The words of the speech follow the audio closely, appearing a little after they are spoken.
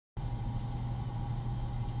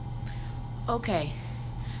Okay,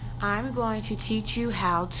 I'm going to teach you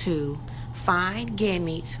how to find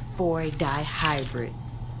gametes for a dihybrid.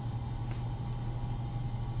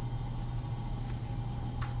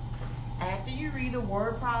 After you read the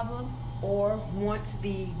word problem, or once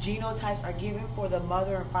the genotypes are given for the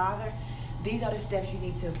mother and father, these are the steps you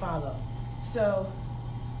need to follow. So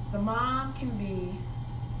the mom can be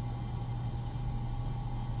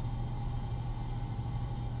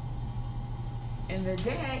and the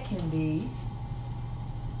dad can be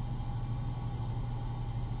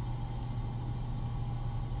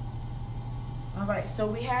all right. So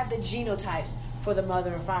we have the genotypes for the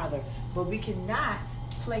mother and father, but we cannot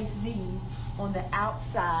place these on the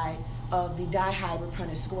outside of the dihybrid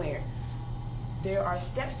Punnett square. There are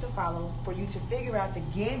steps to follow for you to figure out the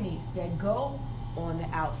gametes that go on the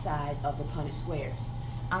outside of the Punnett squares.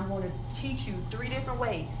 I'm going to teach you 3 different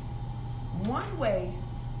ways. One way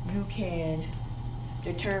you can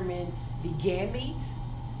determine the gametes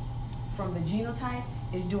from the genotype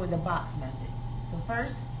is doing the box method. So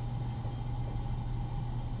first,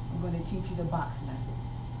 I'm going to teach you the box method.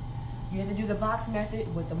 You have to do the box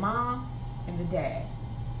method with the mom and the dad.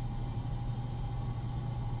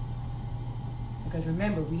 Because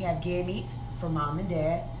remember, we have gametes for mom and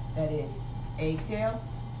dad. That is egg cell,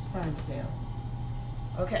 sperm cell.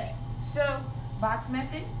 Okay, so box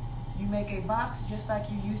method, you make a box just like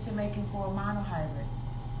you used to making for a monohybrid.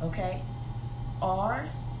 Okay,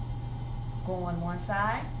 R's go on one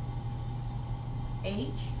side,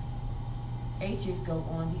 H's go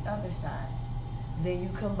on the other side. Then you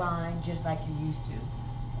combine just like you used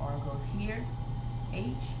to. R goes here, H,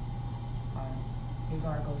 his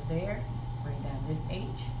R goes there, bring down this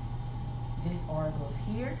H. This R goes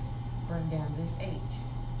here, bring down this H.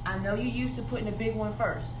 I know you're used to putting the big one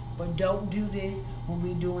first, but don't do this when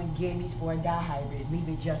we're doing gametes for a dihybrid. Leave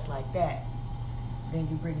it just like that. Then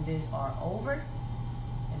you bring this R over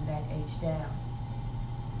and that H down.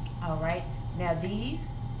 All right, now these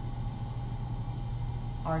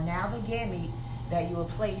are now the gametes that you will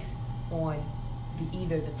place on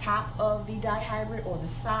either the top of the dihybrid or the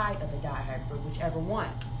side of the dihybrid, whichever one.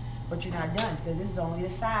 But you're not done because this is only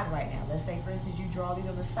the side right now. Let's say, for instance, you draw these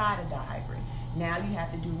on the side of dihybrid. Now you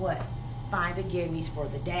have to do what? Find the gametes for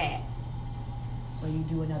the dad. So you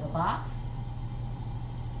do another box.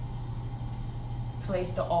 Place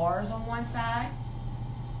the R's on one side.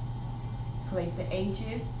 Place the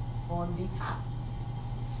H's on the top.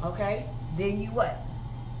 Okay? Then you what?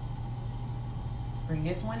 Bring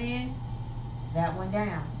this one in, that one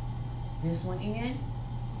down. This one in,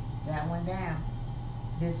 that one down.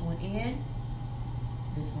 This one in,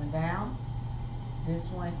 this one down. This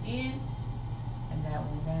one in, and that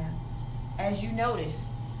one down. As you notice,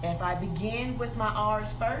 if I begin with my R's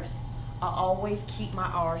first, I always keep my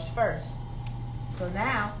R's first. So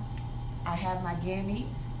now, I have my gametes.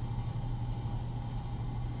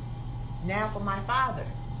 Now for my father,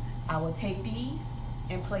 I will take these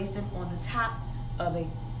and place them on the top of a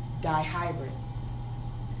dihybrid.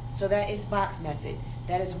 So that is box method.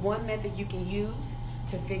 That is one method you can use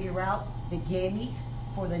to figure out the gametes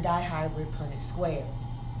for the dihybrid Punnett square.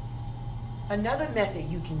 Another method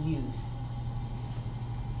you can use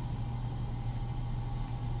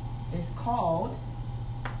is called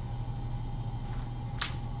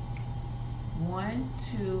 1,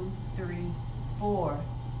 2, 3, 4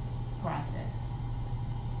 process.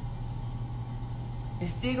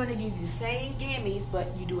 It's still going to give you the same gametes,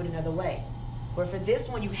 but you do it another way. But for this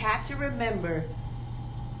one, you have to remember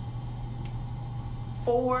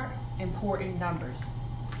 4 important numbers.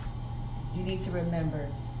 You need to remember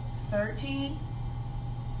 13,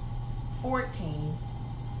 14,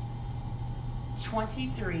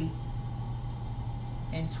 23,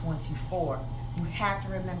 and 24. You have to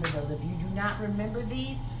remember those. If you do not remember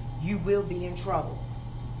these, you will be in trouble.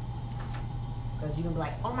 Because you're going to be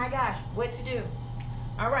like, oh my gosh, what to do?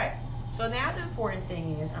 All right, so now the important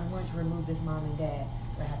thing is I'm going to remove this mom and dad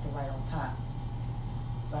that I have to write on top.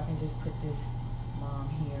 So I can just put this mom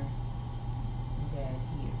here and dad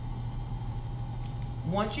here.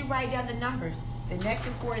 Once you write down the numbers, the next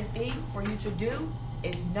important thing for you to do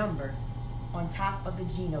is number on top of the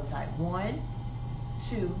genotype. 1,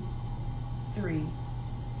 2, 3,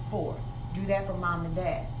 4. Do that for mom and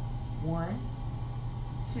dad. 1,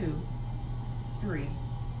 2, 3,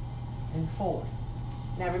 and 4.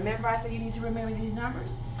 Now remember I said you need to remember these numbers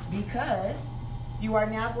because you are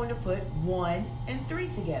now going to put 1 and 3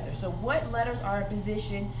 together. So what letters are in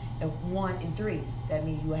position of 1 and 3? That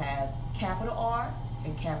means you have capital R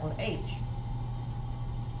and capital H.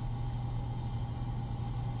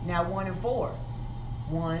 Now 1 and 4.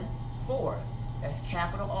 1, 4. That's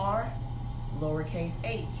capital R, lowercase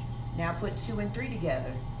h. Now put 2 and 3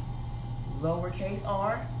 together. Lowercase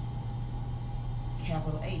r,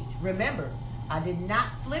 capital H. Remember, I did not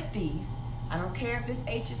flip these. I don't care if this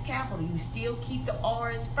H is capital. You still keep the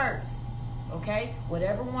R's first. Okay?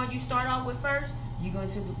 Whatever one you start off with first, you're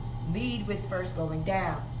going to lead with first going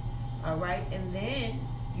down. Alright? And then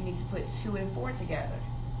you need to put 2 and 4 together.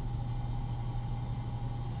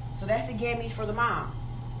 So that's the gametes for the mom.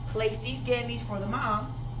 Place these gametes for the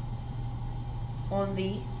mom on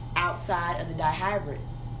the outside of the dihybrid.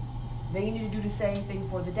 Then you need to do the same thing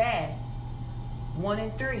for the dad. 1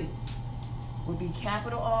 and 3 would be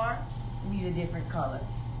capital R. We need a different color.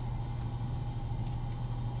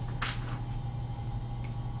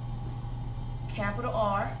 Capital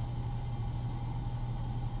R,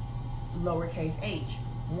 lowercase h.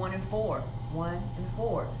 1 and 4. 1 and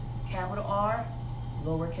 4. Capital R,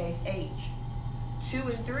 lowercase h. 2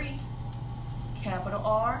 and 3. Capital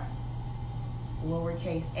R,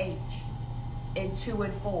 lowercase h. And 2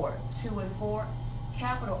 and 4. 2 and 4.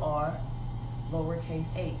 Capital R, lowercase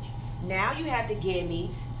h. Now you have the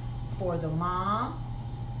gametes for the mom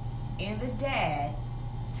and the dad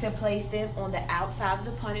to place them on the outside of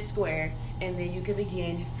the Punnett square, and then you can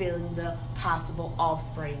begin filling the possible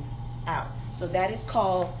offsprings out. So that is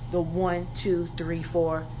called the 1, 2, 3,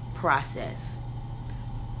 4 process.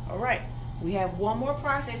 All right, we have one more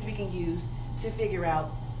process we can use to figure out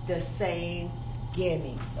the same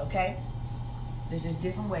gametes, okay? There's just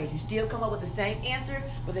different ways. You still come up with the same answer,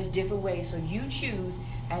 but there's different ways. So you choose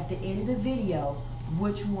at the end of the video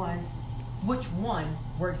which one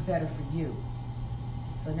works better for you.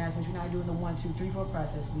 So now since we're not doing the 1, 2, 3, 4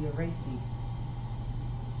 process, we erase these.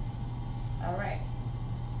 All right.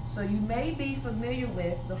 So you may be familiar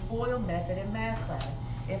with the FOIL method in math class.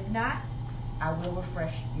 If not, I will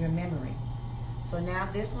refresh your memory. So now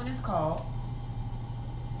this one is called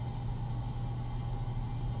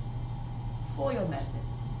FOIL method.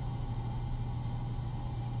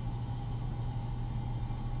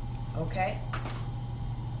 Okay?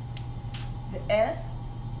 The F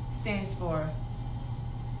stands for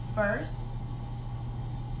first,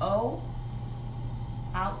 O,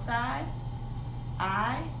 outside,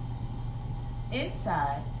 I,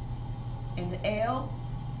 inside, and the L,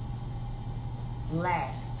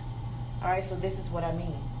 last. Alright, so this is what I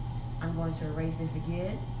mean. I'm going to erase this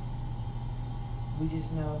again. We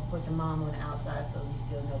just know, put the mom on the outside, so we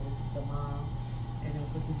still know this is the mom. And then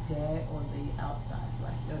put this dad on the outside, so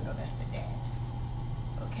I still know that's the dad.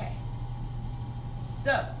 Okay.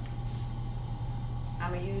 So,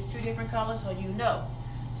 I'm going to use 2 different colors so you know.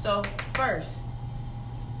 So, first,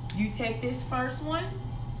 you take this first one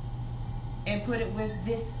and put it with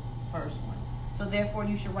this first one. So, therefore,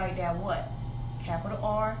 you should write down what? Capital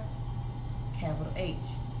R, capital H.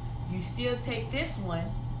 You still take this one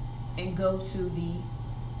and go to the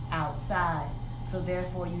outside. So,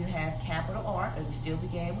 therefore, you have capital R, because we still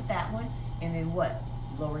began with that one, and then what?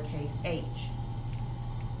 Lowercase h.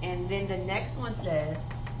 And then the next one says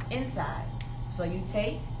inside. So you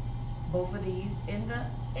take both of these in the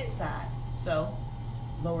inside. So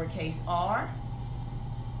lowercase r,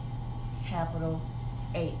 capital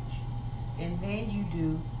H. And then you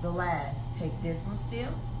do the last. Take this one still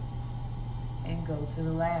and go to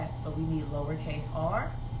the last. So we need lowercase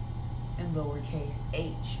r and lowercase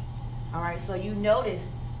h. Alright, so you notice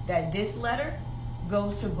that this letter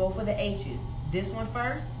goes to both of the H's. This one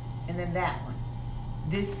first and then that one.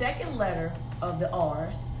 This second letter of the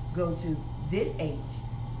R's go to this H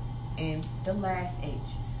and the last H.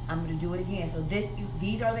 I'm going to do it again. So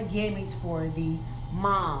these are the gametes for the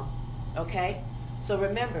mom. Okay? So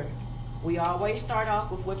remember, we always start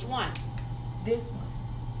off with which one? This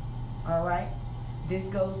one. Alright? This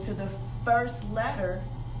goes to the first letter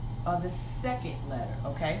of the second letter.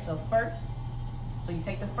 Okay? So first, so you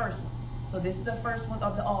take the first one. So this is the first one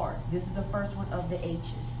of the R's. This is the first one of the H's.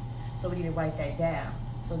 So we need to write that down.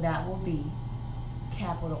 So that will be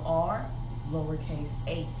capital R, lowercase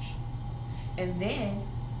h. And then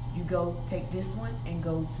you go take this one and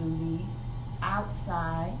go to the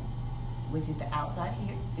outside, which is the outside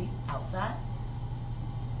here. See, outside.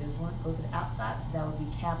 This one, go to the outside. So that would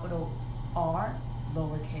be capital R,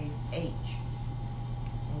 lowercase h.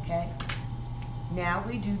 Okay? Now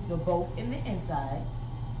we do the both in the inside.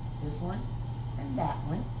 This one and that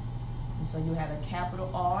one. And so you have a capital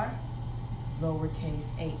R, lowercase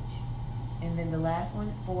h. And then the last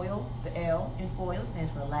one, FOIL, the L in FOIL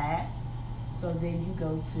stands for last. So then you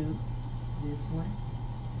go to this one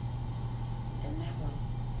and that one.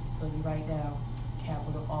 So you write down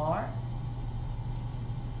capital R,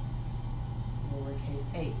 lowercase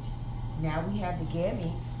h. Now we have the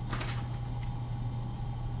gametes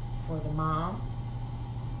for the mom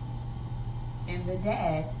and the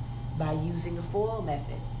dad by using the FOIL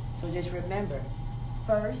method. So just remember,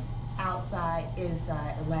 first, outside,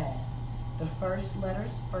 inside, last. The first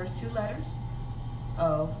two letters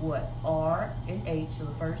of what? R and H, so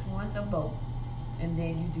the first ones of both. And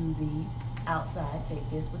then you do the outside, take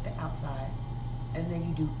this with the outside. And then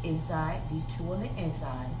you do inside, these two on the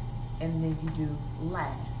inside. And then you do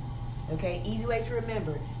last. Okay, easy way to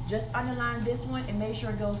remember. Just underline this one and make sure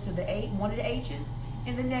it goes to the H, one of the H's,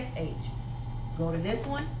 and the next H. Go to this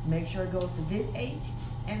one, make sure it goes to this H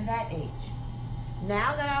and that H.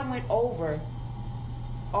 Now that I went over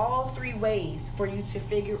all three ways for you to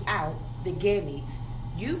figure out the gametes,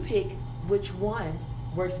 you pick which one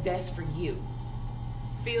works best for you.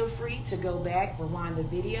 Feel free to go back, rewind the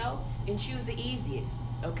video, and choose the easiest.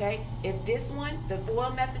 Okay? If this one, the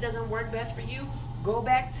FOIL method, doesn't work best for you, go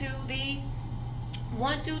back to the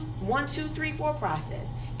 1, 2, 3, 4 process.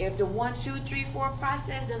 If the 1, 2, 3, 4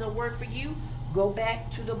 process doesn't work for you, go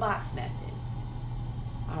back to the box method.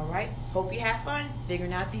 All right? Hope you have fun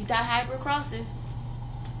figuring out these dihybrid crosses.